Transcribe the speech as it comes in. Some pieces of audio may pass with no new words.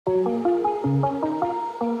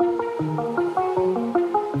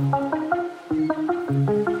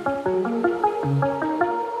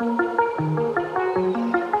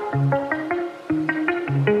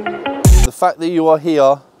fact that you are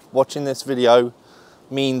here watching this video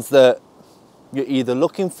means that you're either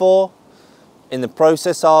looking for, in the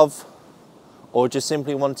process of, or just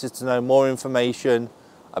simply wanted to know more information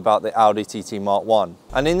about the Audi TT Mk1.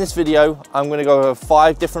 And in this video, I'm going to go over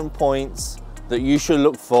 5 different points that you should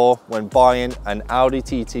look for when buying an Audi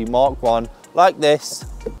TT Mk1 like this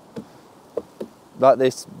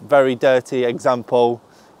very dirty example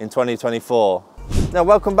in 2024. Now,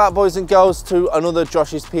 welcome back, boys and girls, to another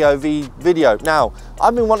Josh's POV video. Now,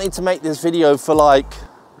 I've been wanting to make this video for I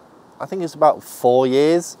think it's about 4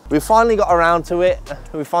 years. We finally got around to it.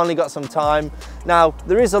 We finally got some time. Now,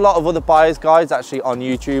 there is a lot of other buyer's guides actually on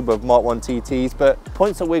YouTube of Mk1 TTs, but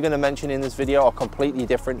points that we're going to mention in this video are completely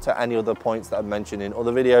different to any other points that I've mentioned in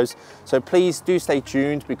other videos. So please do stay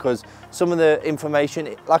tuned, because some of the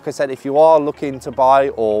information, like I said, if you are looking to buy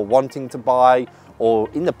or wanting to buy or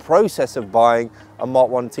in the process of buying a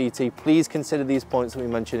Mk1 TT, please consider these points that we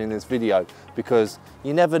mentioned in this video, because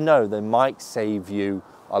you never know, they might save you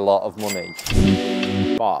a lot of money.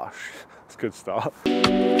 Bosh, it's a good start.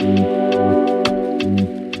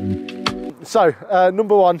 So,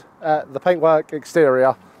 number one, the paintwork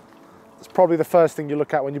exterior. It's probably the first thing you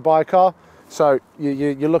look at when you buy a car. So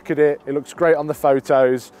you look at it, it looks great on the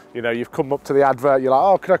photos. You know, you've come up to the advert, you're like,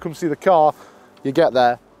 oh, can I come see the car? You get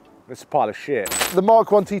there, it's a pile of shit. The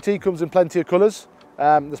Mk1 TT comes in plenty of colours.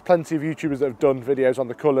 There's plenty of YouTubers that have done videos on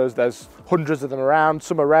the colours. There's hundreds of them around.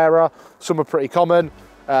 Some are rarer, some are pretty common.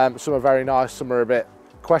 Some are very nice, some are a bit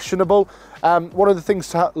questionable. One of the things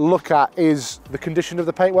to look at is the condition of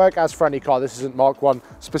the paintwork. As for any car, this isn't Mk1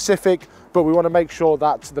 specific, but we want to make sure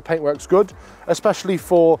that the paintwork's good, especially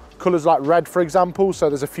for colours like red, for example. So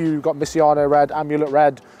there's a few, you've got Messiano red, Amulet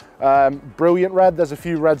red, Brilliant red. There's a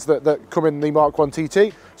few reds that come in the Mk1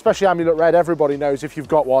 TT, especially Amulet red. Everybody knows if you've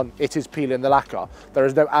got one, it is peeling the lacquer. There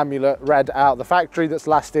is no Amulet red out of the factory that's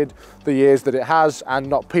lasted the years that it has and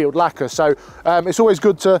not peeled lacquer. So it's always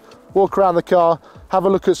good to walk around the car, have a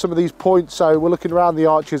look at some of these points. So we're looking around the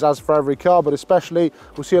arches, as for every car, but especially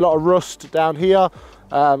we'll see a lot of rust down here.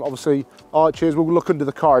 Obviously arches, we'll look under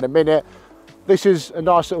the car in a minute. This is a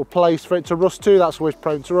nice little place for it to rust to. That's always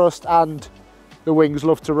prone to rust, and the wings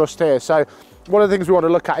love to rust here. So one of the things we want to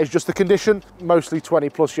look at is just the condition. Mostly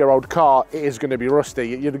 20-plus-year-old car, it is going to be rusty.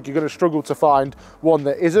 You're going to struggle to find one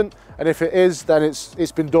that isn't, and if it is, then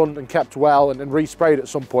it's been done and kept well and resprayed at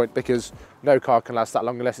some point, because no car can last that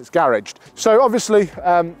long unless it's garaged. So obviously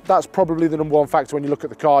that's probably the number one factor when you look at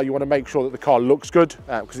the car. You want to make sure that the car looks good,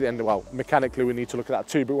 because at the end, well, mechanically we need to look at that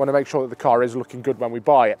too, but we want to make sure that the car is looking good when we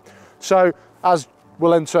buy it. So as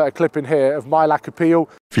we'll insert a clip in here of my lack of peel.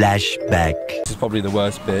 Flashback. This is probably the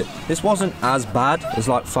worst bit. This wasn't as bad as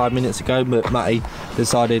like 5 minutes ago, but Matti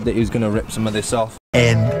decided that he was going to rip some of this off.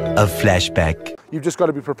 End of flashback. You've just got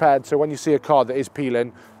to be prepared. So when you see a car that is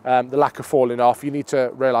peeling, the lacquer falling off, you need to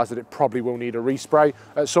realise that it probably will need a respray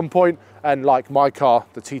at some point. And like my car,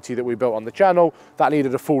 the TT that we built on the channel, that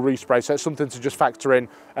needed a full respray. So it's something to just factor in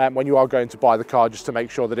when you are going to buy the car, just to make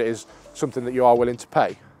sure that it is something that you are willing to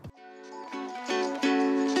pay.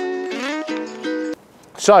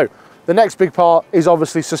 So the next big part is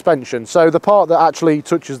obviously suspension. So the part that actually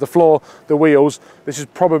touches the floor, the wheels, this is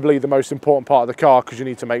probably the most important part of the car, because you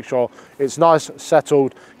need to make sure it's nice,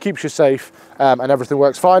 settled, keeps you safe, and everything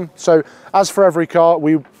works fine. So as for every car,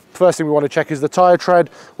 first thing we want to check is the tyre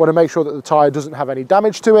tread. We want to make sure that the tyre doesn't have any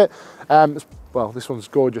damage to it. Well, this one's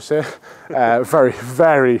gorgeous here. Very,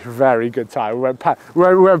 very, very good tyre. We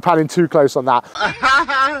weren't panning too close on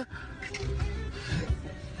that.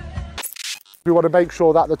 We want to make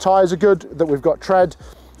sure that the tyres are good, that we've got tread.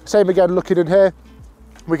 Same again, looking in here,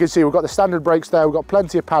 we can see we've got the standard brakes there, we've got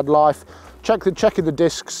plenty of pad life. Checking the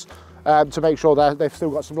discs to make sure that they've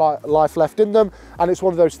still got some life left in them. And it's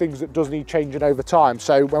one of those things that does need changing over time.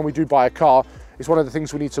 So when we do buy a car, it's one of the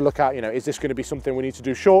things we need to look at, you know, is this going to be something we need to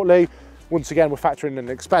do shortly? Once again, we're factoring in an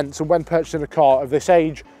expense. And when purchasing a car of this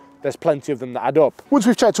age, there's plenty of them that add up. Once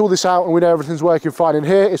we've checked all this out and we know everything's working fine in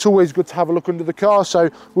here, it's always good to have a look under the car. So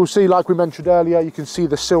we'll see, like we mentioned earlier, you can see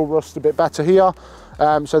the sill rust a bit better here.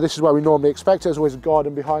 So this is where we normally expect it. There's always a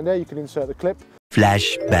garden behind there. You can insert the clip.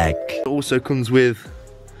 Flashback. It also comes with...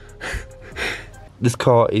 This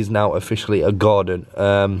car is now officially a garden.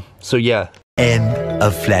 So yeah. End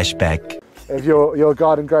of flashback. Of your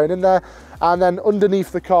garden growing in there. And then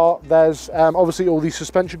underneath the car, there's obviously all these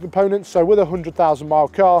suspension components. So with a 100,000-mile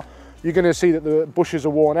car, you're going to see that the bushes are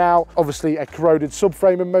worn out. Obviously a corroded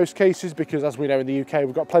subframe in most cases, because as we know in the UK,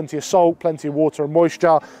 we've got plenty of salt, plenty of water and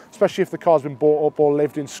moisture, especially if the car's been bought up or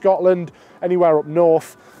lived in Scotland, anywhere up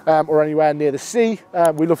north or anywhere near the sea.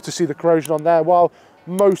 We love to see the corrosion on there. While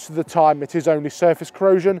most of the time it is only surface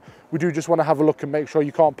corrosion. We do just want to have a look and make sure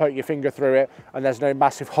you can't poke your finger through it and there's no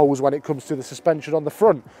massive holes when it comes to the suspension on the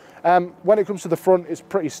front. When it comes to the front, it's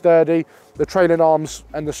pretty sturdy. The trailing arms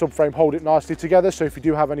and the subframe hold it nicely together, so if you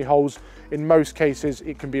do have any holes, in most cases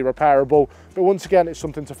it can be repairable. But once again, it's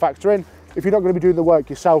something to factor in. If you're not going to be doing the work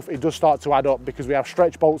yourself, it does start to add up because we have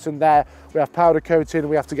stretch bolts in there, we have powder coating,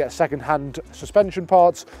 we have to get second-hand suspension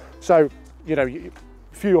parts. So, you know, you're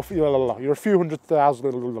a few hundred thousand.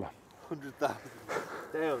 100,000.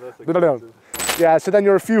 Damn, that's expensive. Yeah, so then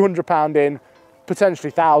you're a few £100 in,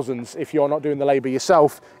 potentially thousands if you're not doing the labour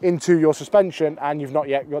yourself into your suspension and you've not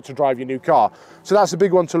yet got to drive your new car. So that's a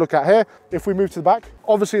big one to look at here. If we move to the back,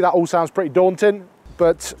 obviously that all sounds pretty daunting,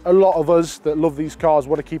 but a lot of us that love these cars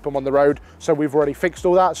want to keep them on the road, so we've already fixed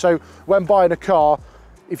all that. So when buying a car,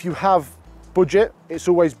 if you have budget, it's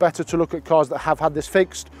always better to look at cars that have had this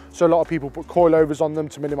fixed. So a lot of people put coilovers on them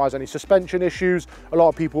to minimise any suspension issues. A lot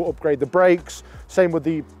of people upgrade the brakes. Same with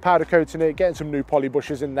the powder coating it, getting some new poly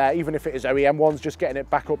bushes in there, even if it is OEM ones, just getting it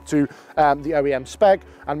back up to the OEM spec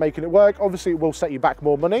and making it work. Obviously, it will set you back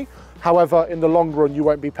more money. However, in the long run, you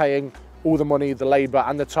won't be paying all the money, the labour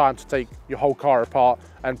and the time to take your whole car apart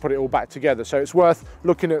and put it all back together. So it's worth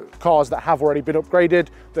looking at cars that have already been upgraded,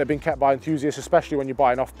 that have been kept by enthusiasts, especially when you're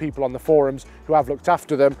buying off people on the forums who have looked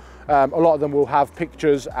after them. A lot of them will have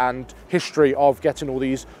pictures and history of getting all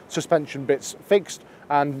these suspension bits fixed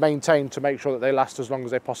and maintained to make sure that they last as long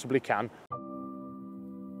as they possibly can.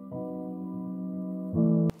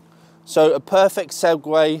 So a perfect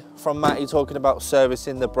segue from Matti talking about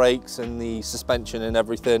servicing the brakes and the suspension and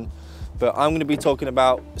everything, but I'm going to be talking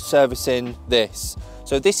about servicing this.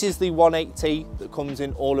 So this is the 180 that comes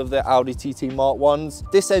in all of the Audi TT Mark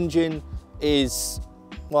 1s. This engine is,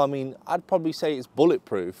 well, I mean, I'd probably say it's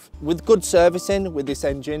bulletproof. With good servicing with this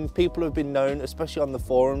engine, people have been known, especially on the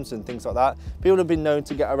forums and things like that, people have been known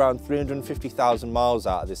to get around 350,000 miles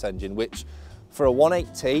out of this engine, which for a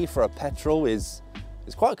 180 for a petrol is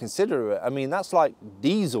quite considerate. I mean, that's like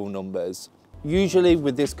diesel numbers. Usually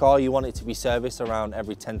with this car, you want it to be serviced around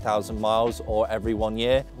every 10,000 miles or every 1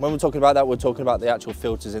 year. When we're talking about that, we're talking about the actual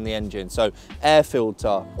filters in the engine. So air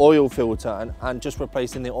filter, oil filter, and just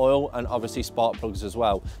replacing the oil, and obviously spark plugs as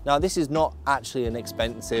well. Now, this is not actually an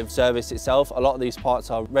expensive service itself. A lot of these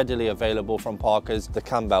parts are readily available from Parker's. The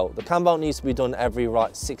cam belt. The cam belt needs to be done every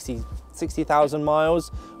 60,000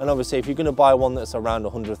 miles, and obviously if you're going to buy one that's around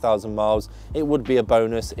 100,000 miles, it would be a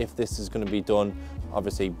bonus if this is going to be done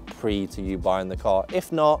obviously pre to you buying the car.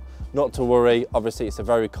 If not to worry, obviously it's a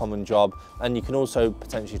very common job and you can also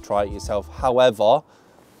potentially try it yourself. However,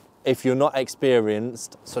 if you're not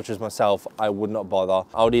experienced, such as myself, I would not bother.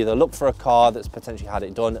 I would either look for a car that's potentially had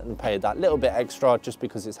it done and pay that little bit extra just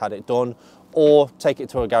because it's had it done, or take it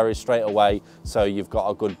to a garage straight away so you've got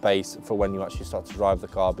a good base for when you actually start to drive the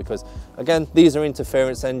car. Because again, these are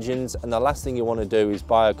interference engines, and the last thing you want to do is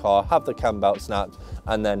buy a car, have the cam belt snapped,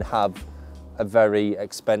 and then have a very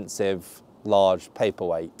expensive large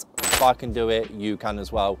paperweight. If I can do it, you can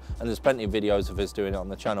as well, and there's plenty of videos of us doing it on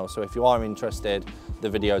the channel, so if you are interested, the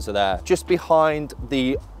videos are there. Just behind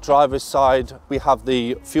the driver's side, we have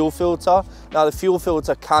the fuel filter. Now, the fuel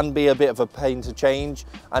filter can be a bit of a pain to change,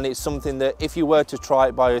 and it's something that if you were to try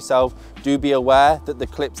it by yourself, do be aware that the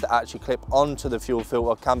clips that actually clip onto the fuel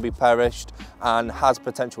filter can be perished and has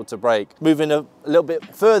potential to break. Moving a little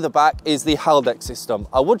bit further back is the Haldex system.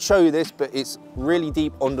 I would show you this, but it's really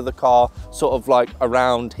deep under the car, sort of like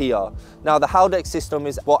around here. Now, the Haldex system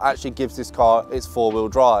is what actually gives this car its four-wheel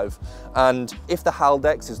drive. And if the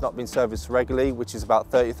Haldex has not been serviced regularly, which is about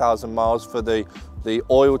 30,000 miles for the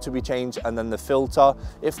oil to be changed and then the filter,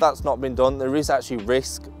 if that's not been done, there is actually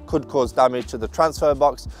risk, could cause damage to the transfer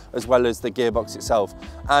box as well as the gearbox itself.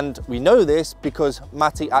 And we know this because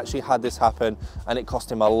Matti actually had this happen and it cost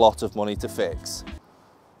him a lot of money to fix.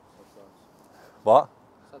 What?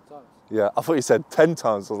 10 times. Yeah, I thought you said 10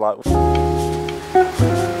 times. I was like...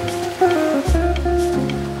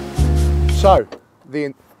 So,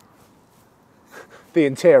 the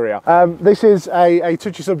interior. This is a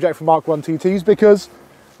touchy subject for Mark 1 TTs because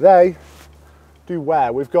they do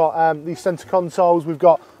wear. We've got these centre consoles, we've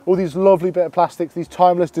got all these lovely bit of plastics, these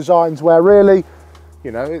timeless designs where really, you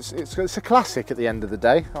know, it's a classic at the end of the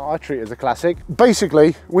day. I treat it as a classic.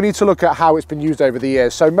 Basically, we need to look at how it's been used over the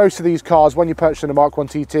years. So most of these cars, when you're purchasing a Mark 1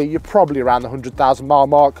 TT, you're probably around the 100,000 mile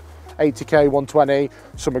mark, 80k, 120,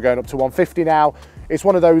 some are going up to 150 now. It's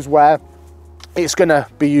one of those where it's going to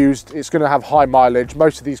be used, it's going to have high mileage.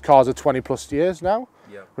 Most of these cars are 20 plus years now.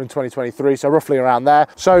 We're in 2023, so roughly around there.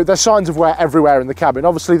 So there's signs of wear everywhere in the cabin.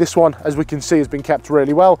 Obviously this one, as we can see, has been kept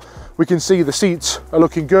really well. We can see the seats are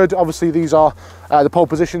looking good. Obviously these are the pole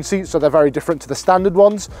position seats, so they're very different to the standard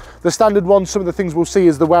ones. The standard ones, some of the things we'll see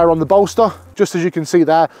is the wear on the bolster. Just as you can see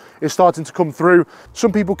there, it's starting to come through.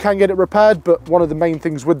 Some people can get it repaired, but one of the main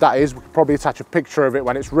things with that is we could probably attach a picture of it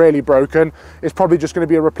when it's really broken. It's probably just going to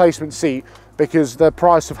be a replacement seat, because the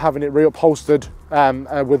price of having it reupholstered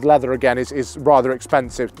with leather again is rather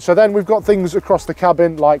expensive. So then we've got things across the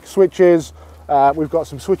cabin like switches. We've got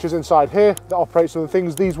some switches inside here that operate some of the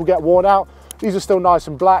things. These will get worn out. These are still nice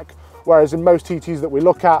and black, whereas in most TTs that we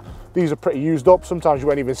look at, these are pretty used up. Sometimes you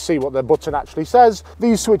won't even see what the button actually says.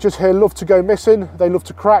 These switches here love to go missing. They love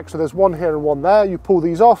to crack, so there's one here and one there. You pull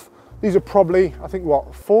these off. These are probably, I think,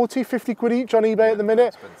 what, 40, 50 quid each on eBay at the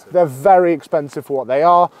minute. They're very expensive for what they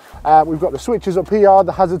are. We've got the switches up here.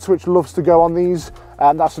 The hazard switch loves to go on these,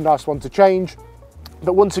 and that's a nice one to change.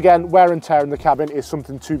 But once again, wear and tear in the cabin is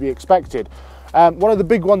something to be expected. One of the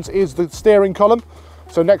big ones is the steering column.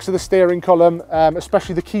 So next to the steering column,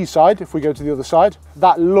 especially the key side, if we go to the other side,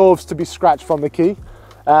 that loves to be scratched from the key.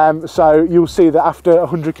 So you'll see that after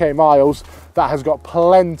 100k miles, that has got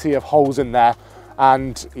plenty of holes in there.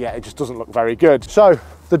 And yeah, it just doesn't look very good. So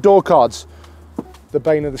the door cards, the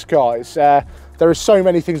bane of this car, there are so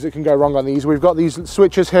many things that can go wrong on these. We've got these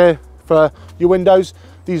switches here for your windows.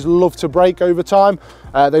 These love to break over time.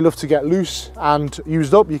 They love to get loose and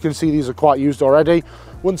used up. You can see these are quite used already.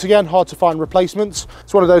 Once again, hard to find replacements.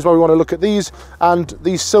 It's one of those where we want to look at these, and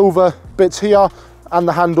these silver bits here and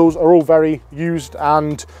the handles are all very used,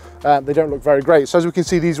 and they don't look very great. So as we can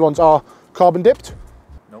see, these ones are carbon dipped.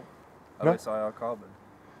 No? OSIR carbon.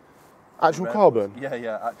 Actual carbon?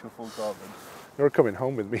 Yeah, actual full carbon. You're coming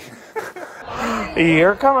home with me.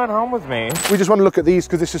 You're coming home with me. We just want to look at these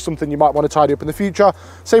because this is something you might want to tidy up in the future.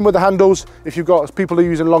 Same with the handles. If you've got people who are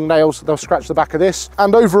using long nails, they'll scratch the back of this.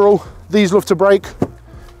 And overall, these love to break.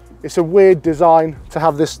 It's a weird design to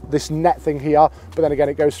have this net thing here, but then again,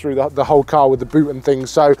 it goes through the whole car with the boot and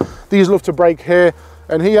things. So these love to break here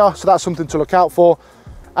and here. So that's something to look out for.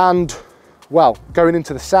 And well, going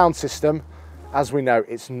into the sound system, as we know,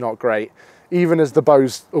 it's not great. Even as the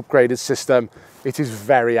Bose upgraded system, it is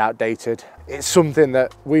very outdated. It's something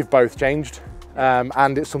that we've both changed,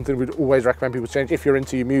 and it's something we'd always recommend people change. If you're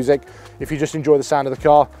into your music, if you just enjoy the sound of the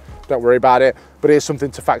car, don't worry about it. But it is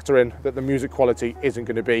something to factor in, that the music quality isn't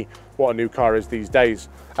going to be what a new car is these days.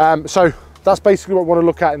 So that's basically what we want to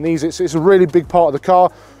look at in these. It's a really big part of the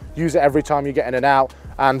car. Use it every time you get in and out,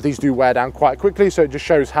 and these do wear down quite quickly, so it just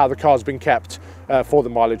shows how the car's been kept for the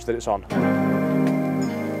mileage that it's on.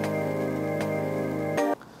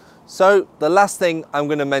 So the last thing I'm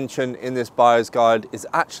going to mention in this buyer's guide is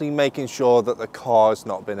actually making sure that the car has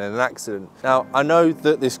not been in an accident. Now, I know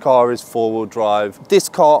that this car is four-wheel drive. This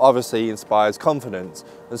car obviously inspires confidence,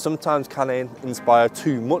 and sometimes can inspire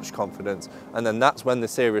too much confidence, and then that's when the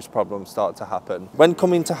serious problems start to happen. When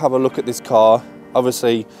coming to have a look at this car,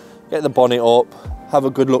 obviously get the bonnet up, have a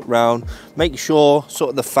good look round, make sure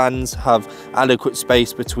sort of the fans have adequate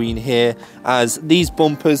space between here, as these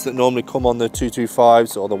bumpers that normally come on the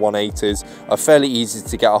 225s or the 180s are fairly easy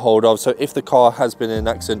to get a hold of. So if the car has been in an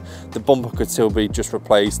accident, the bumper could still be just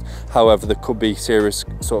replaced. However, there could be serious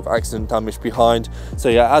sort of accident damage behind. So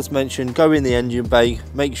yeah, as mentioned, go in the engine bay,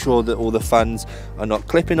 make sure that all the fans are not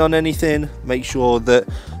clipping on anything, make sure that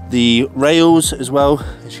the rails as well,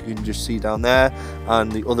 as you can just see down there,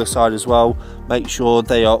 and the other side as well, make sure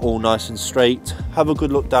they are all nice and straight. Have a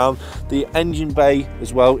good look down. The engine bay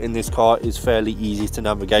as well in this car is fairly easy to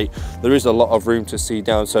navigate. There is a lot of room to see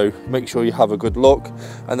down, so make sure you have a good look.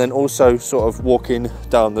 And then also sort of walking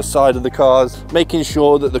down the side of the cars, making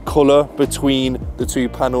sure that the colour between the two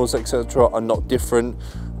panels, etc., are not different.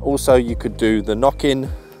 Also, you could do the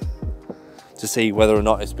knock-in to see whether or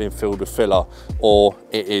not it's been filled with filler or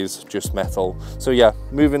it is just metal. So yeah,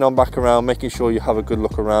 moving on back around, making sure you have a good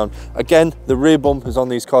look around. Again, the rear bumpers on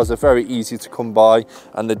these cars are very easy to come by,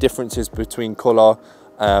 and the differences between colour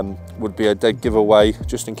would be a dead giveaway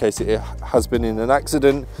just in case it has been in an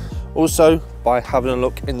accident. Also, by having a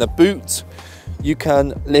look in the boot, you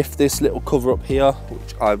can lift this little cover up here,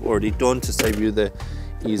 which I've already done to save you the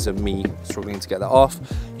ease of me struggling to get that off.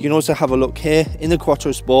 You can also have a look here in the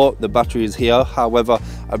Quattro Sport. The battery is here, however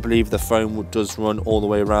I believe the phone does run all the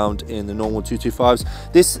way around in the normal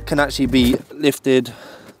 225s. This can actually be lifted,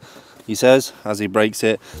 he says, as he breaks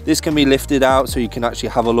it. This can be lifted out so you can actually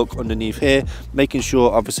have a look underneath here, making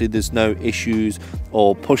sure obviously there's no issues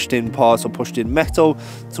or pushed in parts or pushed in metal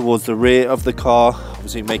towards the rear of the car.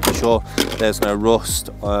 Obviously making sure there's no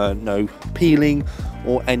rust, no peeling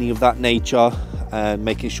or any of that nature. and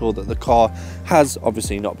making sure that the car has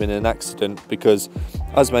obviously not been in an accident, because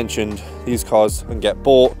as mentioned, these cars can get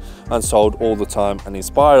bought and sold all the time and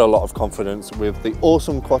inspire a lot of confidence with the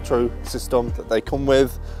awesome Quattro system that they come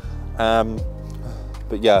with.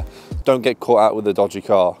 But yeah, don't get caught out with a dodgy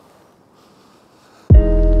car.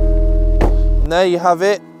 And there you have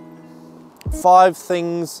it, 5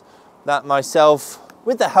 things that myself,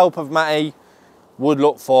 with the help of Matti, would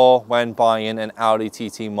look for when buying an Audi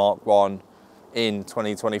TT Mark 1 in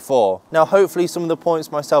 2024. Now, hopefully some of the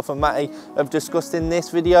points myself and Matti have discussed in this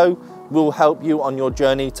video will help you on your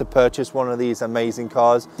journey to purchase one of these amazing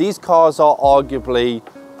cars. These cars are arguably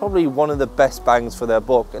probably one of the best bangs for their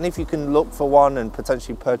buck, and if you can look for one and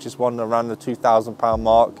potentially purchase one around the £2,000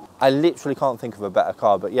 mark, I literally can't think of a better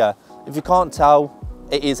car. But yeah, if you can't tell,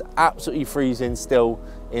 it is absolutely freezing still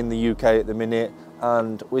in the UK at the minute,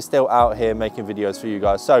 and we're still out here making videos for you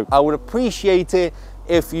guys. So I would appreciate it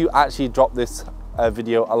if you actually drop this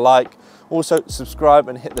video a like. Also subscribe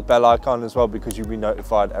and hit the bell icon as well, because you'll be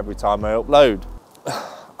notified every time I upload.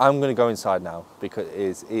 I'm gonna go inside now because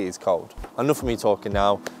it is cold. Enough of me talking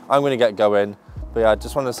now. I'm gonna get going. But yeah, I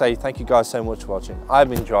just want to say thank you guys so much for watching. I've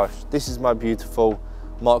been Josh. This is my beautiful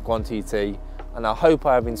Mark 1 TT, and I hope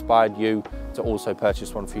I have inspired you to also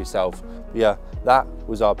purchase one for yourself. But yeah, that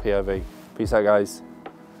was our POV. Peace out, guys.